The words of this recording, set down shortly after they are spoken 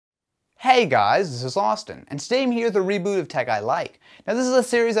Hey guys, this is Austin, and today I'm here with a reboot of Tech I Like. Now this is a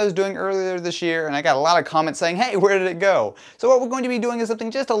series I was doing earlier this year, and I got a lot of comments saying, hey, where did it go? So what we're going to be doing is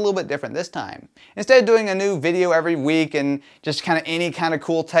something just a little bit different this time. Instead of doing a new video every week and just any kind of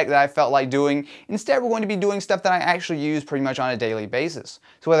cool tech that I felt like doing, instead we're going to be doing stuff that I actually use pretty much on a daily basis.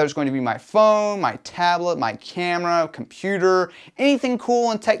 So whether it's going to be my phone, my tablet, my camera, computer, anything cool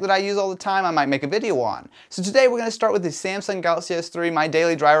and tech that I use all the time, I might make a video on. So today we're going to start with the Samsung Galaxy S3, my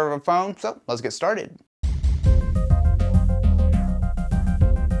daily driver of a phone. So let's get started.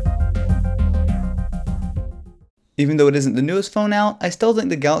 Even though it isn't the newest phone out, I still think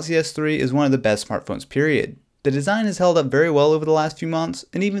the Galaxy S3 is one of the best smartphones, period. The design has held up very well over the last few months,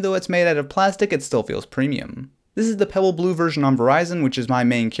 and even though it's made out of plastic, it still feels premium. This is the Pebble Blue version on Verizon, which is my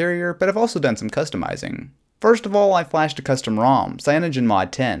main carrier, but I've also done some customizing. First of all, I flashed a custom ROM,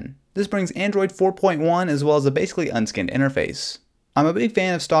 CyanogenMod 10. This brings Android 4.1 as well as a basically unskinned interface. I'm a big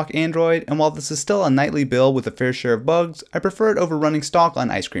fan of stock Android, and while this is still a nightly build with a fair share of bugs, I prefer it over running stock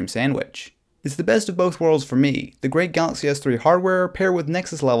on Ice Cream Sandwich. It's the best of both worlds for me, the great Galaxy S3 hardware paired with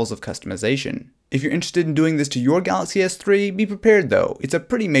Nexus levels of customization. If you're interested in doing this to your Galaxy S3, be prepared though, it's a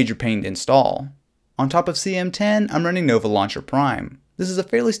pretty major pain to install. On top of CM10, I'm running Nova Launcher Prime. This is a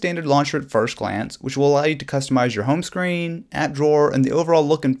fairly standard launcher at first glance, which will allow you to customize your home screen, app drawer, and the overall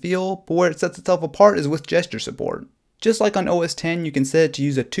look and feel, but where it sets itself apart is with gesture support. Just like on OS X, you can set it to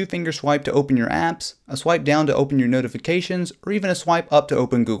use a 2-finger swipe to open your apps, a swipe down to open your notifications, or even a swipe up to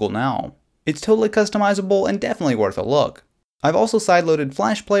open Google Now. It's totally customizable and definitely worth a look. I've also sideloaded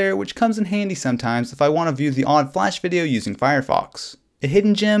Flash Player, which comes in handy sometimes if I want to view the odd Flash video using Firefox. A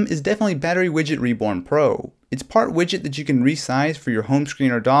hidden gem is definitely Battery Widget Reborn Pro. It's part widget that you can resize for your home screen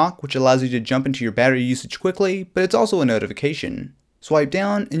or dock, which allows you to jump into your battery usage quickly, but it's also a notification. Swipe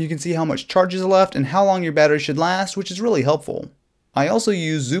down and you can see how much charge is left and how long your battery should last, which is really helpful. I also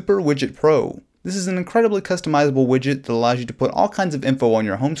use Zooper Widget Pro. This is an incredibly customizable widget that allows you to put all kinds of info on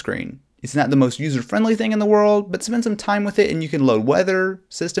your home screen. It's not the most user-friendly thing in the world, but spend some time with it and you can load weather,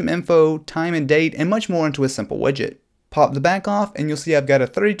 system info, time and date, and much more into a simple widget. Pop the back off and you'll see I've got a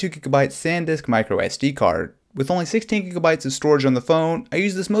 32GB SanDisk micro SD card. With only 16GB of storage on the phone, I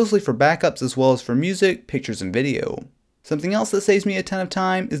use this mostly for backups as well as for music, pictures, and video. Something else that saves me a ton of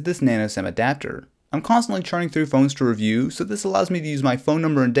time is this nano SIM adapter. I'm constantly churning through phones to review, so this allows me to use my phone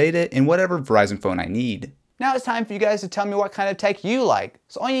number and data in whatever Verizon phone I need. Now it's time for you guys to tell me what kind of tech you like.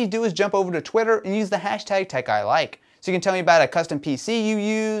 So all you need to do is jump over to Twitter and use the hashtag TechILike. So you can tell me about a custom PC you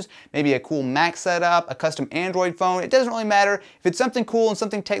use, maybe a cool Mac setup, a custom Android phone. It doesn't really matter. If it's something cool and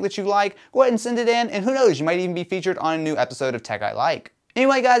something tech that you like, go ahead and send it in, and who knows, you might even be featured on a new episode of Tech I Like.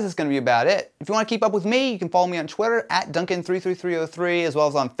 Anyway guys, that's going to be about it. If you want to keep up with me, you can follow me on Twitter at Duncan33303, as well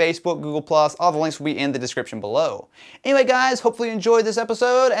as on Facebook, Google+. All the links will be in the description below. Anyway guys, hopefully you enjoyed this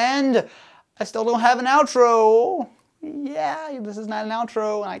episode, and I still don't have an outro. Yeah, this is not an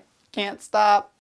outro, and I can't stop.